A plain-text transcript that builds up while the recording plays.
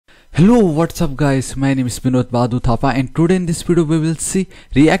Hello, what's up guys? My name is Vinod Badhu Thapa and today in this video we will see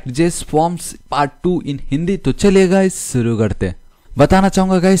React.js Forms Part 2 in Hindi। तो चलिए guys शुरू करते हैं। बताना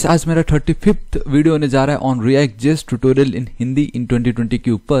चाहूँगा guys आज मेरा 35th वीडियो होने जा रहा है ऑन React.js ट्यूटोरियल इन हिंदी इन 2020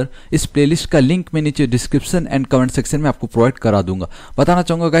 के ऊपर। इस प्लेलिस्ट का लिंक मैं नीचे डिस्क्रिप्शन एंड कमेंट सेक्शन में आपको प्रोवाइड करा दूंगा। बताना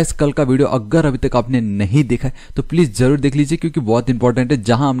चाहूँगा गाइस कल का वीडियो अगर अभी तक आपने नहीं देखा है तो प्लीज़ जरूर देख लीजिए क्योंकि बहुत इंपॉर्टेंट है,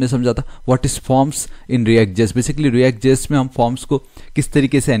 जहाँ हमने समझा था what is forms in React.js। Basically React.js में हम फॉर्म्स को किस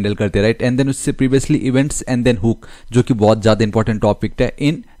तरीके से हैंडल करते हैं, राइट। एंड देन उससे previously events and then hook, जो कि बहुत ज़्यादा इंपॉर्टेंट टॉपिक है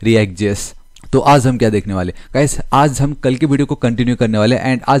इन React.js। तो आज हम क्या देखने वाले गाइस, आज हम कल के वीडियो को कंटिन्यू करने वाले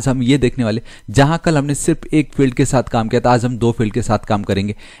एंड आज हम ये देखने वाले जहां कल हमने सिर्फ एक फील्ड के साथ काम किया था, आज हम दो फील्ड के साथ काम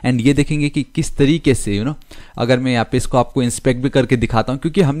करेंगे एंड ये देखेंगे कि किस तरीके से अगर मैं यहाँ पे इसको आपको इंस्पेक्ट भी करके दिखाता हूँ,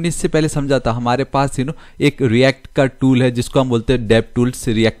 क्योंकि हमने इससे पहले समझा था हमारे पास एक रिएक्ट का टूल है जिसको हम बोलते हैं डेव टूल्स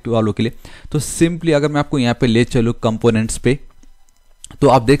रिएक्ट वालों के लिए। तो सिंपली अगर मैं आपको यहाँ पे ले चलूँ कंपोनेंट्स पे तो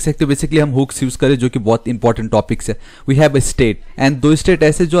आप देख सकते हो बेसिकली हम हुक्स यूज करें जो कि बहुत इंपॉर्टेंट टॉपिक्स है। We have a state and दो स्टेट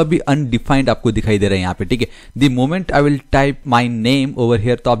ऐसे जो अभी अनडिफाइंड आपको दिखाई दे रहे हैं यहाँ पे, ठीक है। The moment I will type my name over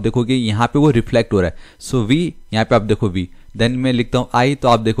here तो आप देखोगे यहाँ पे वो रिफ्लेक्ट हो रहा है। सो वी यहाँ पे आप देखो वी, देन मैं लिखता हूँ आई तो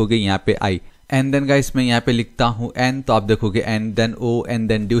आप देखोगे यहाँ पे आई, एंड देन गाइस मैं यहाँ पे लिखता हूँ एन तो आप देखोगे N, then O and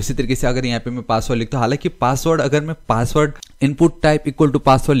then D. उसी तरीके से अगर यहाँ पे मैं पासवर्ड लिखता हूँ, हालांकि पासवर्ड अगर मैं password input type equal to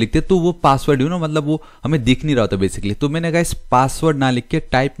password लिखते तो वो पासवर्ड मतलब वो हमें दिख नहीं रहा होता बेसिकली। तो मैंने गाइस पासवर्ड ना लिख के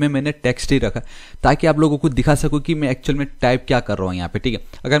टाइप में मैंने टेक्स्ट ही रखा ताकि आप लोगों को दिखा सकूं कि मैं एक्चुअल में टाइप क्या कर रहा हूँ यहाँ पे, ठीक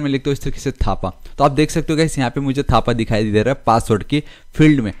है। अगर मैं लिखता हूँ इस तरीके से थापा तो आप देख सकते हो गाइस यहाँ पे मुझे थापा दिखाई दे रहा है पासवर्ड की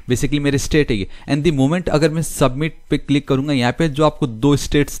फील्ड में, बेसिकली मेरे स्टेट है ये। एंड द मोमेंट अगर मैं सबमिट पे क्लिक करूंगा यहाँ पे जो आपको दो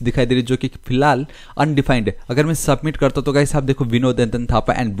स्टेट्स दिखाई दे रही है जो कि फिलहाल अनडिफाइंड है। अगर मैं सबमिट करता हूं तो गाइस आप देखो Vinod and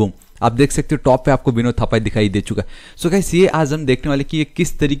Thapa and boom, आप देख सकते हो टॉप पे आपको विनोद थापा दिखाई दे चुका है। सो गाइस ये आज हम देखने वाले कि ये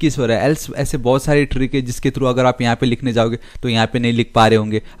किस तरीके से हो रहा है। एल्स ऐसे बहुत सारे ट्रिक है जिसके थ्रू अगर आप यहाँ पे लिखने जाओगे तो यहाँ पे नहीं लिख पा रहे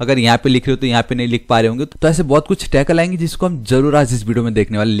होंगे, अगर यहाँ पे लिख रहे हो तो यहाँ पे नहीं लिख पा रहे होंगे। तो ऐसे बहुत कुछ टैकल आएंगे जिसको हम जरूर आज इस वीडियो में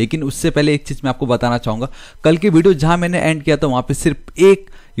देखने वाले। लेकिन उससे पहले एक चीज मैं आपको बताना चाहूंगा, कल के वीडियो जहां मैंने एंड किया था वहां पे सिर्फ एक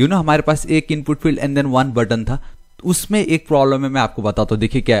हमारे पास एक input field and then one button था। उसमें एक प्रॉब्लम है, मैं आपको बताता हूँ।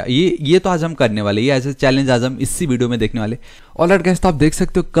 देखिए क्या ये तो आज हम करने वाले, ये एज ए चैलेंज आज हम इसी वीडियो में देखने वाले। ऑलराइट गाइस, तो आप देख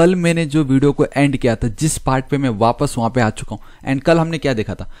सकते हो कल मैंने जो वीडियो को एंड किया था जिस पार्ट पे मैं वापस वहां पे आ चुका हूँ। एंड कल हमने क्या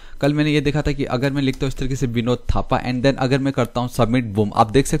देखा था, कल मैंने ये देखा था कि अगर मैं लिखता हूँ इस तरीके से विनोद थापा एंड देन अगर मैं करता हूँ सबमिट बूम,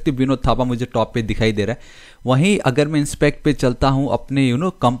 आप देख सकते हो विनोद थापा मुझे टॉप पे दिखाई दे रहा है। वहीं अगर मैं इंस्पेक्ट पे चलता हूँ अपने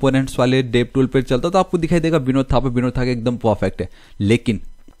कंपोनेंट्स वाले डेव टूल पे चलता हूँ तो आपको दिखाई देगा विनोद थापा एकदम परफेक्ट है। लेकिन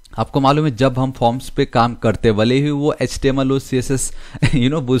आपको मालूम है जब हम फॉर्म्स पे काम करते, भले ही वो HTML हो CSS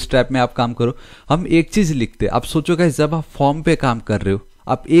बूटस्ट्रैप में आप काम करो, हम एक चीज लिखते। आप सोचो गाइस जब आप फॉर्म पे काम कर रहे हो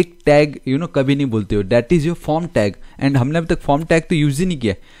आप एक टैग कभी नहीं बोलते हो, that is your form tag. And हमने अभी तक फॉर्म टैग तो यूज ही नहीं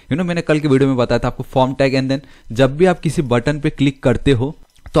किया। मैंने कल के वीडियो में बताया था आपको फॉर्म टैग। एंड देन जब भी आप किसी बटन पे क्लिक करते हो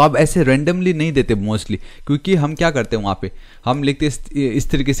तो आप ऐसे रैंडमली नहीं देते मोस्टली, क्योंकि हम क्या करते हैं वहां पे हम लिखते इस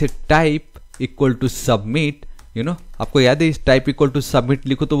तरीके से टाइप इक्वल टू सबमिट। आपको याद है इस टाइप इक्वल टू सबमिट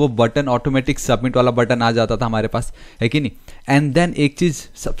लिखो तो वो बटन ऑटोमेटिक सबमिट वाला बटन आ जाता था हमारे पास, है कि नहीं। एंड देन एक चीज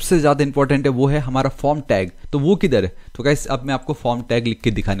सबसे ज्यादा इंपॉर्टेंट है वो है हमारा फॉर्म टैग। तो वो किधर है, तो गाइस अब मैं आपको फॉर्म टैग लिख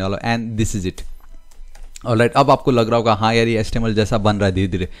के दिखाने वाला हूं and this is it. Alright, अब आपको लग रहा होगा हाँ यार ये HTML जैसा बन रहा है धीरे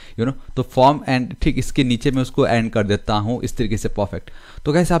धीरे तो फॉर्म एंड ठीक इसके नीचे मैं उसको एंड कर देता हूँ इस तरीके से परफेक्ट।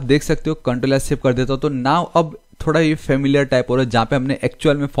 तो गाइस आप देख सकते हो कंट्रोल एस सेव कर देता हूँ तो नाउ अब थोड़ा ये फेमिलियर टाइप हो रहा है जहाँ पे हमने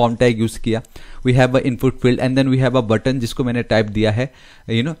एक्चुअल में फॉर्म टैग यूज किया। We have a input field and then we have a button जिसको मैंने टाइप दिया है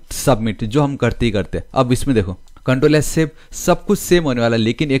सबमिट, जो हम करते ही करते। अब इसमें देखो कंट्रोल एस सेव, सब कुछ सेम होने वाला है,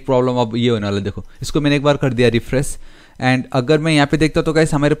 लेकिन एक प्रॉब्लम अब ये होने वाला है। देखो इसको मैंने एक बार कर दिया रिफ्रेश एंड अगर मैं यहाँ पे देखता हूँ तो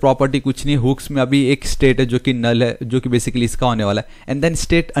गाइस हमारे प्रॉपर्टी कुछ नहीं, हुक्स में अभी एक स्टेट है जो कि नल है, जो कि बेसिकली इसका होने वाला है। एंड देन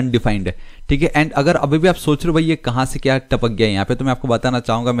स्टेट अनडिफाइंड है, ठीक है। एंड अगर अभी भी आप सोच रहे हो भाई ये कहाँ से क्या टपक गया यहाँ पे, तो मैं आपको बताना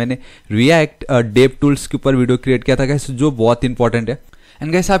चाहूंगा मैंने रिएक्ट डेव टूल्स के ऊपर वीडियो क्रिएट किया था गाइस जो बहुत इंपॉर्टेंट है।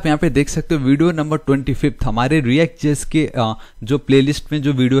 एंड गाइस आप यहाँ पे देख सकते हो वीडियो नंबर 25 हमारे React.js के जो प्लेलिस्ट में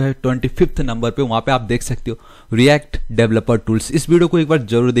जो वीडियो है 25 नंबर पे, वहाँ पे आप देख सकते हो रिएक्ट डेवलपर टूल्स। इस वीडियो को एक बार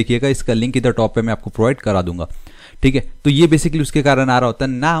जरूर देखिएगा, इसका लिंक इधर टॉप पे मैं आपको प्रोवाइड करा दूंगा, ठीक है। तो ये बेसिकली उसके कारण आ रहा होता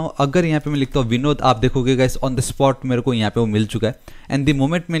है ना। अगर यहाँ पे मैं लिखता हूँ विनोद, आप देखोगे गाइस ऑन द स्पॉट मेरे को यहाँ पे वो मिल चुका है। एंड द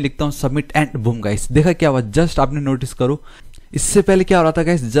मोमेंट में लिखता हूँ सबमिट एंड बूम गाइस, देखा क्या हुआ, जस्ट आपने नोटिस करो। इससे पहले क्या हो रहा था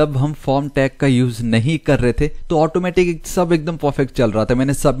गाइस, जब हम फॉर्म टैग का यूज नहीं कर रहे थे तो ऑटोमेटिक सब एकदम परफेक्ट चल रहा था।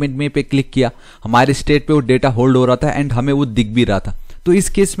 मैंने सबमिट में पे क्लिक किया, हमारे स्टेट पे वो डेटा होल्ड हो रहा था एंड हमें वो दिख भी रहा था। तो इस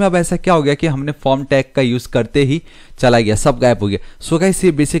केस में अब ऐसा क्या हो गया कि हमने फॉर्म टैग का यूज करते ही चला गया, सब गायब हो गया। सो गाइस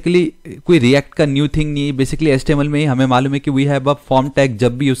ये बेसिकली कोई रिएक्ट का न्यू थिंग नहीं है, बेसिकली एचटीएमएल में ही हमें मालूम है कि we have a form tag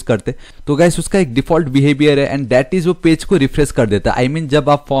जब भी यूज करते तो गाइस उसका एक डिफॉल्ट बिहेवियर है एंड दैट इज वो पेज को रिफ्रेश कर देता है। आई मीन जब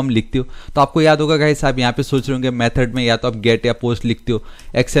आप फॉर्म लिखते हो तो आपको याद होगा गाइस, आप यहाँ पे सोच रहे होंगे मेथड में या तो आप गेट या पोस्ट लिखते हो,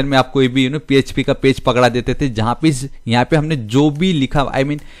 एक्सेल में आप कोई भी पीएचपी का पेज पकड़ा देते थे जहां पे यहाँ पे हमने जो भी लिखा, आई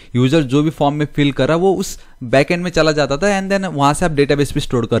मीन यूजर जो भी फॉर्म में फिल करा वो उस बैकएंड में चला जाता था एंड देन वहां से आप डेटाबेस पे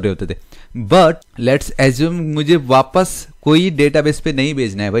स्टोर कर रहे होते थे। बट लेट्स एज्यूम मुझे वापस कोई डेटाबेस पे नहीं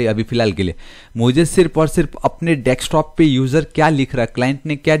भेजना है भाई, अभी फिलहाल के लिए मुझे सिर्फ और सिर्फ अपने डेस्कटॉप पे यूजर क्या लिख रहा है, क्लाइंट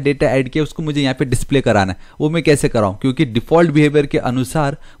ने क्या डेटा ऐड किया उसको मुझे यहाँ पे डिस्प्ले कराना है। वो मैं कैसे कराऊं, क्योंकि डिफॉल्ट बिहेवियर के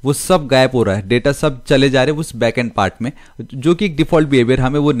अनुसार वो सब गायब हो रहा है, डेटा सब चले जा रहे हैं उस बैकएंड पार्ट में, जो कि एक डिफॉल्ट बिहेवियर,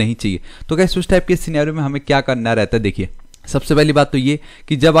 हमें वो नहीं चाहिए। तो गाइस उस टाइप के सिनेरियो में हमें क्या करना रहता है, देखिए सबसे पहली बात तो ये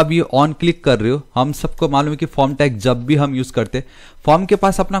कि जब आप ये ऑन क्लिक कर रहे हो, हम सबको मालूम है कि फॉर्म टैग जब भी हम यूज करते फॉर्म के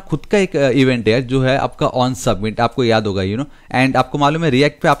पास अपना खुद का एक इवेंट है जो है आपका ऑन सबमिट, आपको याद होगा एंड आपको मालूम है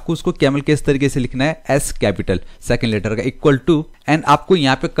रिएक्ट पे आपको उसको कैमल के इस तरीके से लिखना है, एस कैपिटल सेकंड लेटर का इक्वल टू, एंड आपको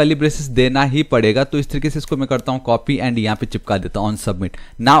यहाँ पे कर्ली ब्रेसेस देना ही पड़ेगा। तो इस तरीके से इसको मैं करता हूँ कॉपी एंड यहाँ पे चिपका देता हूँ ऑन सबमिट।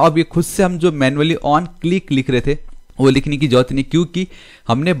 ना अब ये खुद से हम जो मैनुअली ऑन क्लिक लिख रहे थे वो लिखने की जरूरत नहीं, क्योंकि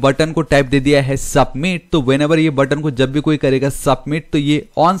हमने बटन को टाइप दे दिया है सबमिट। तो व्हेनेवर ये बटन को जब भी कोई करेगा सबमिट तो ये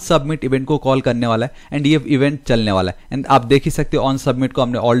ऑन सबमिट इवेंट को कॉल करने वाला है एंड ये इवेंट चलने वाला है। एंड आप देख ही सकते हो ऑन सबमिट को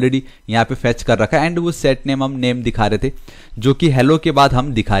हमने ऑलरेडी यहाँ पे फेच कर रखा है एंड वो सेट नेम हम नेम दिखा रहे थे जो कि हेलो के बाद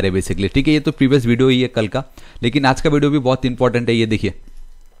हम दिखा रहे बेसिकली, ठीक है। ये तो प्रीवियस वीडियो ही है कल का, लेकिन आज का वीडियो भी बहुत इंपॉर्टेंट है। ये देखिए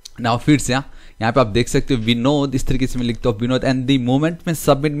नाउ फिर से यहाँ पे आप देख सकते हो विनोद, इस तरीके से मैं लिखता हूँ विनोद एंड द मोमेंट में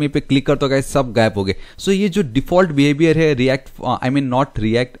सबमिट में पे क्लिक करता हूँ सब गायब हो गए। सो ये जो डिफॉल्ट बिहेवियर है react, I mean not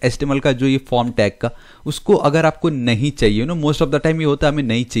react HTML का जो ये फॉर्म टैग का, उसको अगर आपको नहीं चाहिए मोस्ट ऑफ द टाइम ये होता है हमें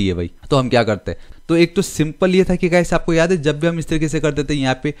नहीं चाहिए भाई, तो हम क्या करते हैं, तो एक तो सिंपल ये था कि गाइस आपको याद है जब भी हम इस तरीके से करते थे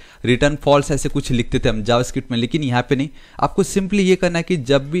यहाँ पे रिटर्न फॉल्स ऐसे कुछ लिखते थे हम जावास्क्रिप्ट में, लेकिन यहाँ पे नहीं। आपको सिंपली ये करना है कि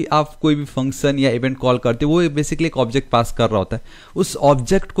जब भी आप कोई भी फंक्शन या इवेंट कॉल करते हो वो बेसिकली एक ऑब्जेक्ट पास कर रहा होता है, उस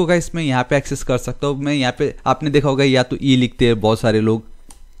ऑब्जेक्ट को गाइस मैं यहाँ पे एक्सेस कर सकता हूँ। मैं यहाँ पे आपने देखा होगा या तो ई लिखते हैं बहुत सारे लोग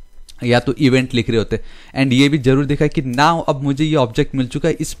या तो इवेंट लिख रहे होते हैं, एंड ये भी जरूर देखा है कि नाउ अब मुझे ये ऑब्जेक्ट मिल चुका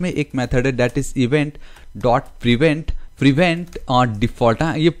है, इसमें एक मेथड है that is event dot prevent default.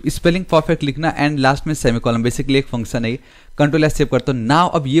 हाँ ये स्पेलिंग परफेक्ट लिखना एंड लास्ट में सेमीकोलन, बेसिकली एक फंक्शन है। कंट्रोल एस सेव करता हूं। नाउ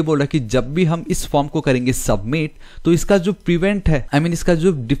अब ये बोल रहा है कि जब भी हम इस फॉर्म को करेंगे सबमिट तो इसका जो प्रिवेंट है, आई मीन इसका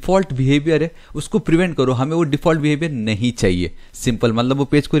जो डिफॉल्ट बिहेवियर है उसको प्रिवेंट करो, हमें वो डिफॉल्ट बिहेवियर नहीं चाहिए। सिंपल, मतलब वो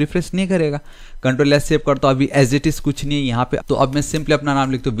पेज को रिफ्रेश नहीं करेगा। कंट्रोल एस सेव करता हूं। अभी एज इट इज कुछ नहीं है यहाँ पे, तो अब मैं सिंपली अपना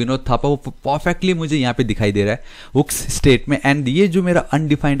नाम लिखता हूँ विनोद थापा, वो परफेक्टली मुझे यहाँ पे दिखाई दे रहा है हुक्स स्टेट में। एंड ये जो मेरा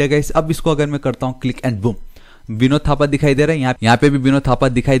अनडिफाइंड है गाइस, अब इसको अगर मैं करता हूँ click and boom, Vinod Thapa दिखाई दे रहा है, यहाँ पे भी विनोद थापा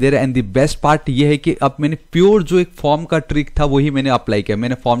दिखाई दे रहा है। एंड द बेस्ट पार्ट ये है कि अब मैंने प्योर जो एक फॉर्म का ट्रिक था वही मैंने अप्लाई किया।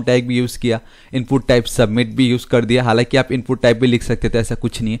 मैंने फॉर्म टैग भी यूज किया, इनपुट टाइप सबमिट भी यूज कर दिया। हालांकि आप इनपुट टाइप भी लिख सकते थे, ऐसा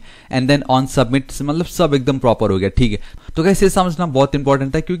कुछ नहीं है। एंड देन ऑन सबमिट, मतलब सब एकदम प्रॉपर हो गया, ठीक है। तो कैसे समझना बहुत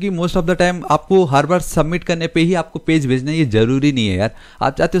इंपॉर्टेंट था, क्योंकि मोस्ट ऑफ द टाइम आपको हर बार सबमिट करने पे ही आपको पेज भेजना, ये जरूरी नहीं है यार।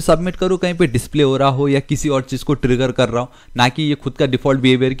 आप चाहते हो सबमिट करो, कहीं पे डिस्प्ले हो रहा हो या किसी और चीज को ट्रिगर कर रहा हो, ना कि ये खुद का डिफॉल्ट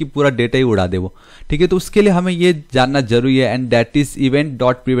बिहेवियर की पूरा डेटा ही उड़ा दे वो, ठीक है। तो उसके लिए हमें ये जानना जरूरी है। And that is event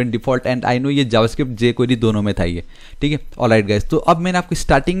dot prevent default. And I know ये जावास्क्रिप्ट जेक्वेरी दोनों में था ये, ठीक है। ऑलराइट गाइस, तो अब मैंने आपको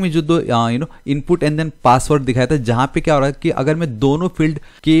स्टार्टिंग में जो दो इनपुट एंड देन पासवर्ड दिखाया था, जहां पे क्या हो रहा है कि अगर मैं दोनों फील्ड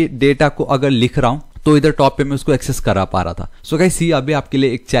के डेटा को अगर लिख रहा हूं तो इधर टॉप पे मैं उसको एक्सेस करा पा रहा था। सो गाइस ये अभी आपके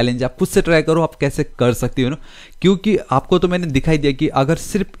लिए एक चैलेंज, आप खुद से ट्राई करो आप कैसे कर सकती हो क्योंकि आपको तो मैंने दिखाई दिया कि अगर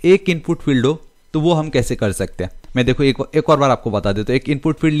सिर्फ एक इनपुट फील्ड हो तो वो हम कैसे कर सकते हैं। मैं देखो एक और बार आपको बता देता हूं। एक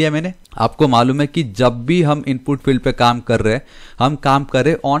इनपुट फील्ड लिया मैंने, आपको मालूम है कि जब भी हम इनपुट फील्ड पे काम कर रहे हैं, हम काम कर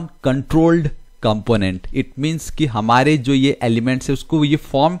रहे हैं on controlled component. It means कि हमारे जो ये एलिमेंट्स है उसको ये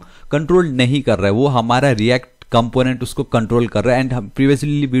फॉर्म कंट्रोल नहीं कर रहा है, वो हमारा रिएक्ट कंपोनेंट उसको कंट्रोल कर रहा है। एंड हम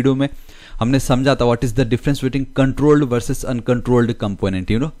प्रीवियसली वीडियो में हमने समझा था what is the difference between controlled versus uncontrolled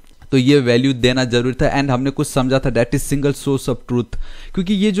component, तो ये वैल्यू देना जरूरी था। एंड हमने कुछ समझा था that is single source of truth,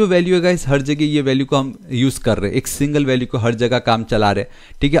 क्योंकि ये जो वैल्यू है गाइस हर जगह ये वैल्यू को हम यूज कर रहे हैं, एक सिंगल वैल्यू को हर जगह काम चला रहे हैं,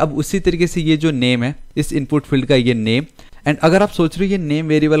 ठीक है। अब उसी तरीके से ये जो नेम है इस इनपुट फील्ड का ये नेम, एंड अगर आप सोच रहे हो ये नेम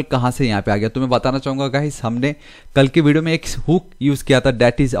वेरिएबल कहां से यहाँ पे आ गया, तो मैं बताना चाहूंगा गाइस हमने कल के वीडियो में एक हुक यूज किया था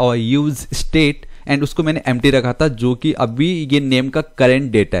that is our use state, and उसको मैंने एम्प्टी रखा था, जो कि अभी ये नेम का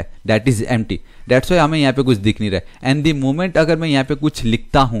करंट डेटा है that is empty. That's why हमें यहाँ पे कुछ दिख नहीं रहा है। एंड द मोमेंट अगर मैं यहाँ पे कुछ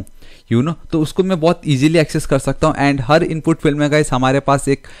लिखता हूँ तो उसको मैं बहुत इजीली एक्सेस कर सकता हूँ। एंड हर इनपुट फील्ड में गाइस हमारे पास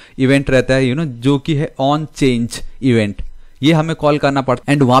एक इवेंट रहता है जो कि है ऑन चेंज इवेंट, ये हमें कॉल करना पड़ता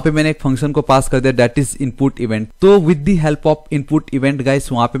है। एंड वहां पे मैंने एक फंक्शन को पास कर दिया दैट इज इनपुट इवेंट। तो with the help of input event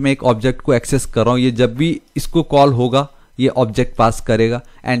guys वहां पे मैं एक ऑब्जेक्ट को एक्सेस कर रहा हूँ, ये जब भी इसको कॉल होगा ये ऑब्जेक्ट पास करेगा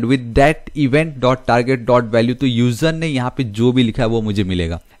and with that event dot target dot value, तो यूजर ने यहाँ पे जो भी लिखा है वो मुझे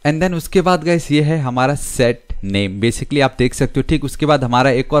मिलेगा। एंड देन उसके बाद गाइस ये है हमारा सेट नेम, बेसिकली आप देख सकते हो। ठीक, उसके बाद हमारा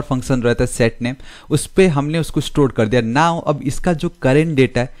एक और फंक्शन रहता है सेट नेम, उस पर हमने उसको स्टोर कर दिया। नाउ अब इसका जो करेंट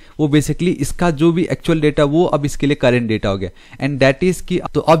डेटा है वो बेसिकली इसका जो भी एक्चुअल डेटा वो अब इसके लिए करेंट डेटा हो गया एंड दैट इज कि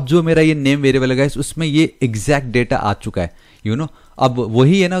तो अब जो मेरा ये नेम वेरिएबल है गाइस उसमें ये एग्जैक्ट डेटा आ चुका है, यू नो। अब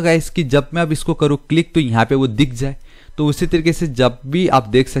वही है ना गाइस कि जब मैं अब इसको करूँ क्लिक तो यहाँ पे वो दिख जाए। तो उसी तरीके से जब भी आप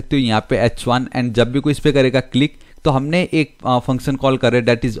देख सकते हो यहाँ पे H1 एंड जब भी कोई इस पे करेगा क्लिक तो हमने एक फंक्शन कॉल कर रहे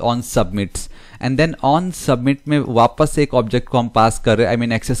that is on submits and then on submit में वापस एक ऑब्जेक्ट को हम पास कर रहे, आई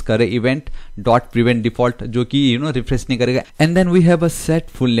मीन एक्सेस कर रहे इवेंट डॉट प्रिवेंट डिफॉल्ट, जो कि यू नो रिफ्रेश नहीं करेगा। And then we have a set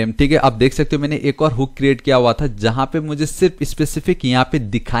full name. ठीक है, आप देख सकते हो मैंने एक और हुक क्रिएट किया हुआ था जहां पे मुझे सिर्फ स्पेसिफिक यहाँ पे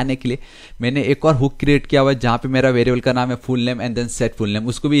दिखाने के लिए मैंने एक और हुक क्रिएट किया हुआ है जहां पे मेरा वेरिएबल का नाम है full name and then set full name,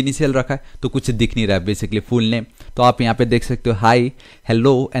 उसको भी इनिशियल रखा है तो कुछ दिख नहीं रहा है बेसिकली फुल नेम। तो आप यहाँ पे देख सकते हो hi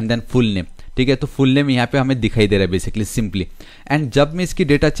hello and then full name. ठीक है, तो फुल नेम यहाँ पे हमें दिखाई दे रहा है बेसिकली सिंपली। एंड जब मैं इसकी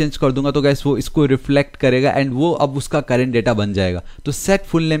डेटा चेंज कर दूंगा तो गैस वो इसको रिफ्लेक्ट करेगा एंड वो अब उसका करेंट डेटा बन जाएगा। तो सेट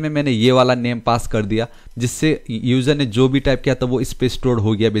फुल नेम में मैंने ये वाला नेम पास कर दिया जिससे यूजर ने जो भी टाइप किया था वो इस पे स्टोर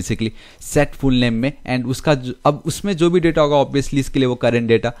हो गया बेसिकली सेट फुल नेम में। एंड उसका अब उसमें जो भी डेटा होगा ऑब्वियसली इसके लिए वो करेंट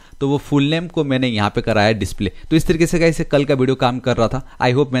डेटा, तो वो फुल नेम को मैंने यहाँ पे कराया डिस्प्ले। तो इस तरीके से गाइस कल का वीडियो काम कर रहा था।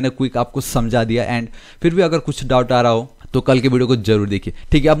 आई होप मैंने क्विक आपको समझा दिया एंड फिर भी अगर कुछ डाउट आ रहा हो तो कल के वीडियो को जरूर देखिए।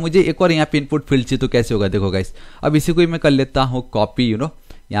 ठीक है, अब मुझे एक और यहाँ पे इनपुट फील्ड चाहिए तो कैसे होगा देखो गाइस। अब इसी को ही मैं कर लेता हूँ कॉपी, यू नो,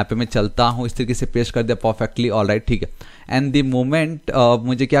 यहाँ पे मैं चलता हूँ इस तरीके से पेस्ट कर दिया परफेक्टली, ऑलराइट। ठीक है, एंड द मोमेंट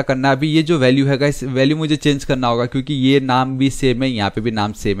मुझे क्या करना है, अभी ये जो वैल्यू है गाइस वैल्यू मुझे चेंज करना होगा क्योंकि ये नाम भी सेम है, यहाँ पे भी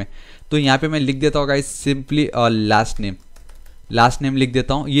नाम सेम है। तो यहाँ पे मैं लिख देता हूँ गाइस सिंपली लास्ट नेम लिख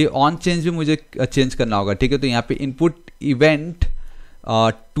देता हूँ। ये ऑन चेंज भी मुझे चेंज करना होगा। ठीक है, तो यहाँ पे इनपुट इवेंट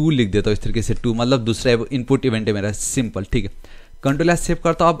 2 लिख देता हूँ इस तरीके से, 2 मतलब दूसरा इनपुट इवेंट है मेरा, सिंपल। ठीक है, कंट्रोल एस सेव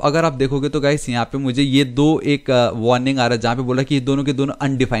करता हूँ। अब अगर आप देखोगे तो गाइस यहाँ पे मुझे ये दो एक वार्निंग आ रहा है जहाँ पे बोला कि ये दोनों के दोनों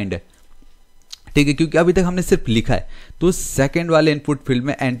अनडिफाइंड है। ठीक है, क्योंकि अभी तक हमने सिर्फ लिखा है। तो सेकंड वाले इनपुट फील्ड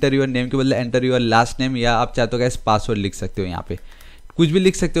में एंटर योर नेम के बदले एंटर योर लास्ट नेम, या आप चाहते हो गाइस पासवर्ड लिख सकते हो, यहाँ पे कुछ भी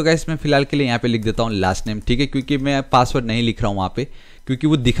लिख सकते हो गाइस। मैं फिलहाल के लिए यहाँ पे लिख देता हूँ लास्ट नेम। ठीक है, क्योंकि मैं पासवर्ड नहीं लिख रहा हूँ वहाँ पे क्योंकि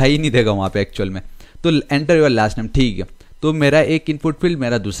वो दिखाई ही नहीं देगा वहाँ पे एक्चुअल में। तो एंटर योर लास्ट नेम। ठीक है, तो मेरा एक इनपुट फील्ड,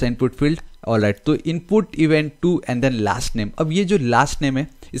 मेरा दूसरा इनपुट फील्ड, ऑलराइट। तो input event 2 and then last name. अब ये जो लास्ट नेम है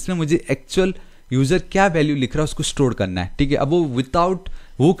इसमें मुझे एक्चुअल यूजर क्या वैल्यू लिख रहा है उसको स्टोर करना है। ठीक है, अब वो विदाउट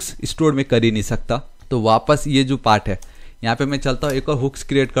हुक्स स्टोर में कर ही नहीं सकता। तो वापस ये जो पार्ट है यहाँ पे मैं चलता हूँ, एक और हुक्स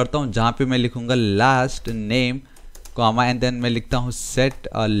क्रिएट करता हूँ जहाँ पे मैं लिखूंगा last name comma and then मैं लिखता हूँ सेट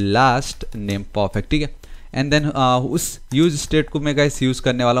लास्ट नेम, परफेक्ट। ठीक है, एंड देन उस यूज स्टेट को मैं गाइस यूज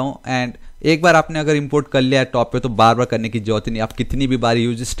करने वाला हूँ। एंड एक बार आपने अगर इंपोर्ट कर लिया है टॉप पे तो बार बार करने की जरूरत नहीं, आप कितनी भी बार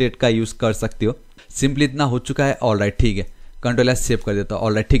यूज स्टेट का यूज कर सकते हो। सिंपली इतना हो चुका है, ऑलराइट। ठीक है, कंट्रोल एस सेव कर देता हूँ,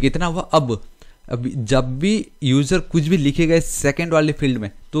 ऑलराइट। ठीक है, इतना हुआ। अब जब भी यूजर कुछ भी लिखेगा इस सेकंड वाले फील्ड में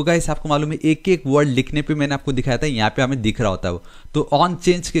तो गाइस आपको मालूम है एक एक वर्ड लिखने पे मैंने आपको दिखाया था, यहाँ पे हमें दिख रहा होता है वो। तो ऑन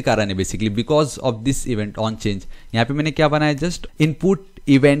चेंज के कारण है basically, because of this event on change. यहाँ पे मैंने क्या बनाया, जस्ट इनपुट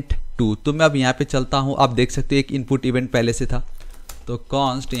इवेंट 2। तो मैं अब यहाँ पे चलता हूँ, आप देख सकते हो एक इनपुट इवेंट पहले से था तो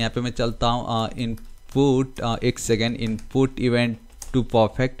कॉन्स्ट यहाँ पे मैं चलता हूँ इनपुट, एक second, input event 2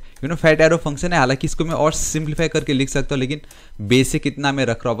 perfect, you know fat arrow function है। हालांकि इसको मैं और सिंप्लीफाई करके लिख सकता हूँ लेकिन बेसिक इतना मैं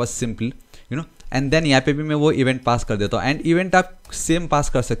रख रहा हूँ बस simple, you know. And then यहाँ पे भी मैं वो इवेंट पास कर देता हूँ। एंड इवेंट आप सेम पास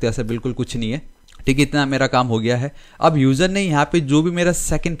कर सकते हो, ऐसा बिल्कुल कुछ नहीं है। ठीक है, इतना मेरा काम हो गया है। अब यूजर ने यहाँ पे जो भी मेरा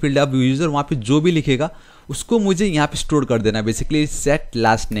सेकंड फील्ड है, अब यूजर वहाँ पे जो भी लिखेगा उसको मुझे यहाँ पे स्टोर कर देना है बेसिकली सेट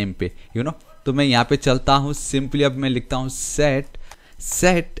लास्ट नेम पे, यू नो। तो मैं यहाँ पे चलता हूँ सिंपली, अब मैं लिखता हूँ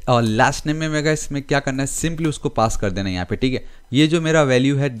सेट और लास्ट नेम में मेरा इसमें क्या करना है, सिंपली उसको पास कर देना है यहाँ पे। ठीक है, ये जो मेरा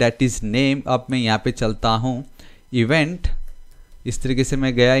वैल्यू है दैट इज नेम। अब मैं यहाँ पे चलता हूँ इवेंट, इस तरीके से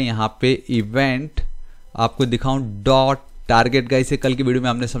मैं गया यहाँ पे इवेंट, आपको दिखाऊं डॉट टारगेट का, इसे कल की वीडियो में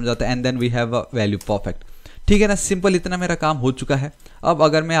हमने समझा था। And then we have a value, perfect. ठीक है ना, सिंपल इतना मेरा काम हो चुका है। अब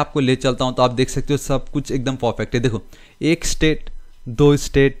अगर मैं आपको ले चलता हूँ तो आप देख सकते हो सब कुछ एकदम परफेक्ट है। देखो, एक state, 2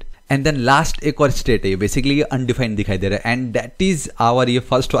 state and then last एक और स्टेट है, ये बेसिकली ये अनडिफाइंड दिखाई दे रहा है। एंड दैट इज आवर ये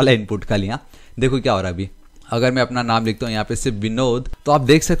फर्स्ट वाला इनपुट का लिया। देखो क्या हो रहा है अभी, अगर मैं अपना नाम लिखता हूँ यहाँ पे सिर्फ विनोद तो आप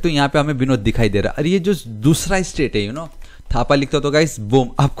देख सकते हो यहाँ पे हमें विनोद दिखाई दे रहा है। और ये जो दूसरा स्टेट है, यू नो, थापा लिखता तो गाइस बूम,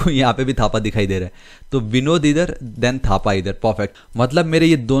 आपको यहाँ पे भी थापा दिखाई दे रहा है। तो विनोद इधर देन थापा इधर, परफेक्ट। मतलब मेरे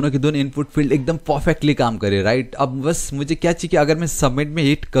ये दोनों के दोनों इनपुट फील्ड एकदम परफेक्टली काम करे, राइट। अब बस मुझे क्या चाहिए, अगर मैं सबमिट में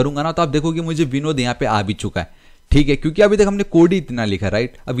हिट करूंगा ना तो आप देखोगे मुझे विनोद यहाँ पे आ भी चुका है। ठीक है, क्योंकि अभी तक हमने कोड ही इतना लिखा,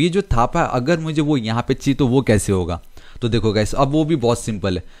 राइट। अब ये जो थापा अगर मुझे वो यहाँ पे चाहिए तो वो कैसे होगा, तो देखो गाइस अब वो भी बहुत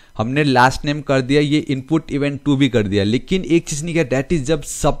सिंपल है। हमने लास्ट नेम कर दिया, ये इनपुट इवेंट 2 भी कर दिया, लेकिन एक चीज नहीं किया, दैट इज जब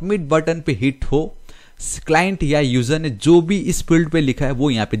सबमिट बटन पे हिट हो क्लाइंट या यूजर ने जो भी इस फील्ड पे लिखा है वो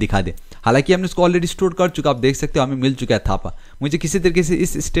यहाँ पे दिखा दे। हालांकि हमने इसको ऑलरेडी स्टोर कर चुका, आप देख सकते हो हमें मिल चुका है थापा। मुझे किसी तरीके से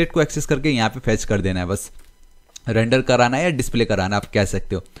इस स्टेट को एक्सेस करके यहाँ पे फैच कर देना है, बस रेंडर कराना है या डिस्प्ले कराना आप कह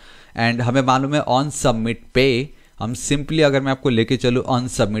सकते हो। एंड हमें मालूम है ऑन सबमिट पे हम सिंपली, अगर मैं आपको लेके चलूँ ऑन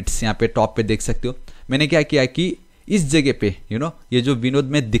सबमिट्स, यहाँ पे टॉप पे देख सकते हो मैंने क्या किया कि इस जगह पे ये जो विनोद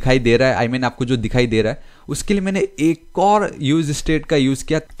में दिखाई दे रहा है, आई मीन आपको जो दिखाई दे रहा है, उसके लिए मैंने एक और यूज स्टेट का यूज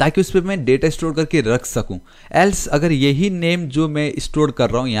किया ताकि उस पर मैं डेटा स्टोर करके रख सकूं। एल्स अगर यही नेम जो मैं स्टोर कर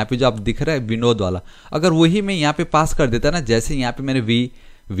रहा हूं यहाँ पे जो आप दिख रहा है विनोद वाला, अगर वही मैं यहाँ पे पास कर देता ना, जैसे यहाँ पे मैंने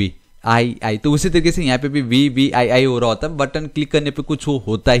वी आई, तो उसी तरीके से यहाँ पे भी वी हो रहा होता है, बटन क्लिक करने पे कुछ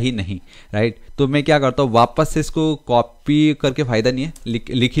होता ही नहीं, राइट। तो मैं क्या करता हूँ, वापस से इसको कॉपी करके फायदा नहीं है,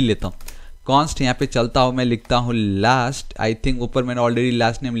 लिख ही लेता हूँ। कॉन्स्ट यहाँ पे चलता हूँ, मैं लिखता हूँ लास्ट, आई थिंक ऊपर मैंने ऑलरेडी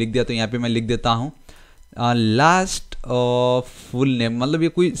लास्ट नेम लिख दिया, तो यहाँ पे मैं लिख देता हूँ लास्ट फुल नेम। मतलब ये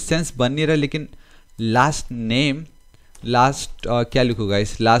कोई सेंस बन नहीं रहा, लेकिन लास्ट नेम, लास्ट क्या लिखूँगा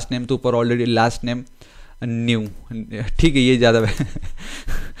इस लास्ट नेम, तो ऊपर ऑलरेडी लास्ट नेम न्यू, ठीक है ये ज़्यादा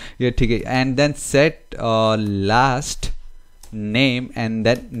ये ठीक है। And then set last name and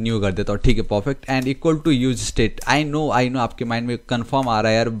then new कर देता हूँ, ठीक है perfect. And equal to use state, I know आपके माइंड में कंफर्म आ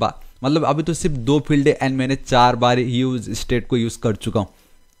रहा है यार, मतलब अभी तो सिर्फ 2 फील्ड है एंड मैंने 4 बार यूज स्टेट को यूज कर चुका हूँ।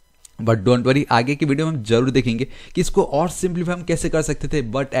 बट डोंट वरी, आगे की वीडियो में हम जरूर देखेंगे कि इसको और सिंपलीफाई हम कैसे कर सकते थे,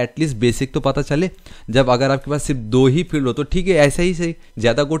 बट एटलीस्ट बेसिक तो पता चले। जब अगर आपके पास सिर्फ 2 ही फील्ड हो तो ठीक है, ऐसा ही सही,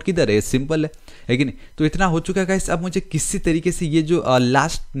 ज़्यादा कोड किधर है, सिंपल है कि नहीं। तो इतना हो चुका है गाइस, अब मुझे किसी तरीके से ये जो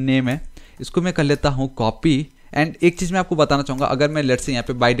लास्ट नेम है इसको मैं कर लेता हूँ कॉपी। एंड एक चीज़ मैं आपको बताना चाहूँगा, अगर मैं लेट से यहाँ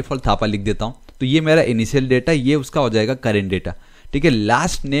पे बाय डिफॉल्ट थापा लिख देता हूँ तो ये मेरा इनिशियल डेटा, ये उसका हो जाएगा करेंट डेटा, ठीक है।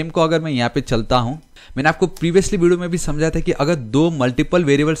 लास्ट नेम को अगर मैं यहाँ पे चलता हूँ, मैंने आपको प्रीवियसली वीडियो में भी समझाया था कि अगर 2 मल्टीपल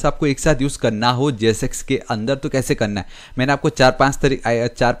वेरिएबल्स आपको एक साथ यूज करना हो JSX के अंदर तो कैसे करना है। मैंने आपको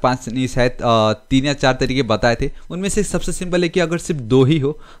 4-5 नहीं शायद 3 या 4 तरीके बताए थे। उनमें से सबसे सिंपल है कि अगर सिर्फ 2 ही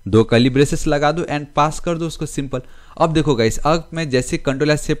हो, 2 कर्ली ब्रेसेस लगा दो एंड पास कर दो उसको, सिंपल। अब देखो गाइस, अब मैं जैसे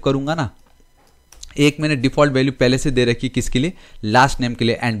कंट्रोल सेव करूंगा ना, एक मैंने डिफॉल्ट वैल्यू पहले से दे रखी, किसके लिए, लास्ट नेम के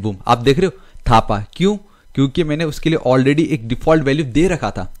लिए, एंड बूम आप देख रहे हो थापा। क्यों? क्योंकि मैंने उसके लिए ऑलरेडी एक डिफॉल्ट वैल्यू दे रखा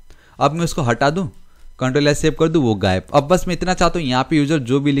था। अब मैं उसको हटा दूं, कंट्रोल सेव कर दूं, वो गायब। अब बस मैं इतना चाहता हूं यहाँ पे यूजर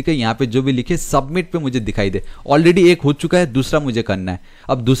जो भी लिखे, यहाँ पे जो भी लिखे सबमिट पे मुझे दिखाई दे। ऑलरेडी एक हो चुका है, दूसरा मुझे करना है।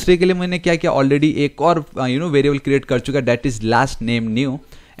 अब दूसरे के लिए मैंने क्या किया, ऑलरेडी एक और वेरिएबल क्रिएट कर चुका है, that is last name new,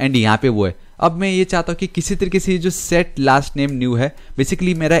 and यहाँ पे वो है। अब मैं ये चाहता हूँ कि किसी तरीके से ये जो सेट लास्ट नेम न्यू है,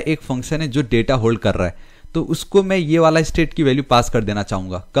 बेसिकली मेरा एक फंक्शन है जो डेटा होल्ड कर रहा है, तो उसको मैं ये वाला स्टेट की वैल्यू पास कर देना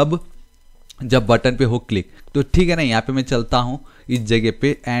चाहूँगा। कब? जब बटन पे हो क्लिक, तो ठीक है ना। यहाँ पे मैं चलता हूँ इस जगह पे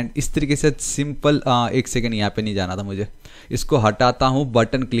एंड इस तरीके से सिंपल, एक सेकेंड यहाँ पे नहीं जाना था मुझे, इसको हटाता हूँ,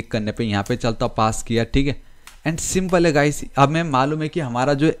 बटन क्लिक करने पे यहाँ पे चलता हूँ, पास किया, ठीक है। एंड सिंपल है गाइस। अब मैं मालूम है कि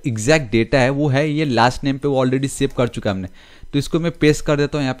हमारा जो एग्जैक्ट डेटा है वो है ये लास्ट नेम पे, वो ऑलरेडी सेव कर चुका है हमने, तो इसको मैं पेस्ट कर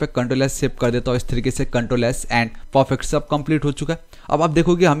देता हूँ यहाँ पे, कंट्रोल एस सेव कर देता हूँ इस तरीके से, कंट्रोल एस, एंड परफेक्ट, सब कंप्लीट हो चुका है। अब आप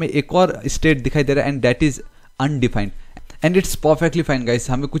देखोगे हमें एक और स्टेट दिखाई दे रहा है and that is undefined, and it's perfectly fine guys,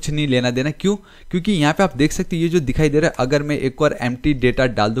 हमें कुछ नहीं लेना देना। क्यों? क्योंकि यहाँ पे आप देख सकते हो ये जो दिखाई दे रहा है, अगर मैं एक और एम्प्टी डेटा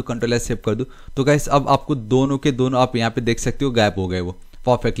डाल दूँ, कंट्रोल एस सेव कर दूँ, तो गाइस अब आपको दोनों के दोनों आप यहाँ पे देख सकते हो गायब हो गए वो,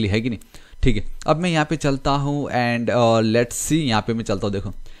 परफेक्टली, है कि नहीं, ठीक है। अब मैं यहाँ पे चलता हूँ एंड लेट्स सी, यहाँ पे मैं चलता हूँ,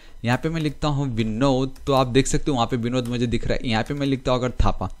 देखो यहाँ पे मैं लिखता हूँ विनोद, तो आप देख सकते हो वहाँ पे विनोद मुझे दिख रहा है। यहाँ पे मैं लिखता हूँ अगर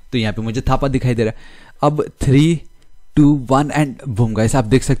थापा, तो यहाँ पे मुझे थापा दिखाई दे रहा है। अब 3, 2, 1 एंड बूम गाइस, आप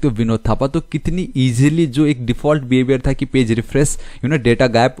देख सकते हो विनोद थापा। तो कितनी इजीली जो एक डिफॉल्ट बिहेवियर था कि पेज रिफ्रेश डेटा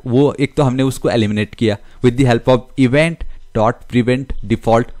गायब, वो एक तो हमने उसको एलिमिनेट किया with the help of event dot prevent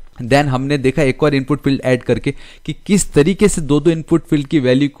default. Then हमने देखा एक और इनपुट फील्ड ऐड करके कि किस तरीके से 2 इनपुट फील्ड की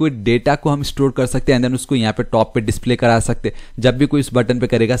वैल्यू को, डेटा को हम स्टोर कर सकते हैं एंड देन उसको यहाँ पे टॉप पे डिस्प्ले करा सकते हैं जब भी कोई इस बटन पे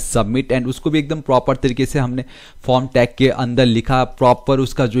करेगा सबमिट। एंड उसको भी एकदम प्रॉपर तरीके से हमने फॉर्म टैग के अंदर लिखा, प्रॉपर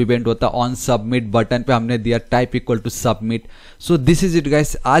उसका जो इवेंट होता है ऑन सबमिट बटन पे हमने दिया type equal to submit. So this is it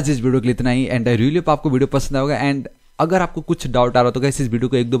guys, आज इस वीडियो के लिए इतना ही, एंड आई रियली होप आपको वीडियो पसंद आएगा। एंड अगर आपको कुछ डाउट आ रहा हो तो गाइस इस वीडियो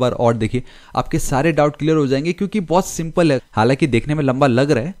को 1-2 बार और देखिए, आपके सारे डाउट क्लियर हो जाएंगे, क्योंकि बहुत सिंपल है, हालांकि देखने में लंबा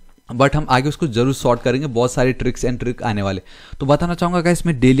लग रहा है बट हम आगे उसको जरूर सॉर्ट करेंगे, बहुत सारे ट्रिक्स एंड ट्रिक आने वाले। तो बताना चाहूंगा गाइस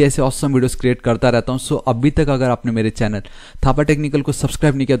मैं डेली ऐसे ऑसम वीडियोस क्रिएट करता रहता हूं। सो अभी तक अगर आपने मेरे चैनल थापा टेक्निकल को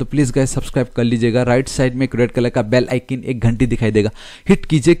सब्सक्राइब नहीं किया तो प्लीज गाइस सब्सक्राइब कर लीजिएगा। राइट साइड में एक रेड कलर का बेल आइकन, एक घंटी दिखाई देगा, हिट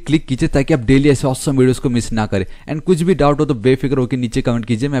कीजिए, क्लिक कीजिए ताकि आप डेली ऐसे ऑसम वीडियोस को मिस ना करें। एंड कुछ भी डाउट हो तो बेफिक्र होकर नीचे कमेंट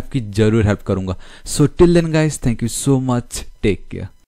कीजिए, मैं आपकी जरूर हेल्प करूंगा। So till then guys, thank you so much, take care.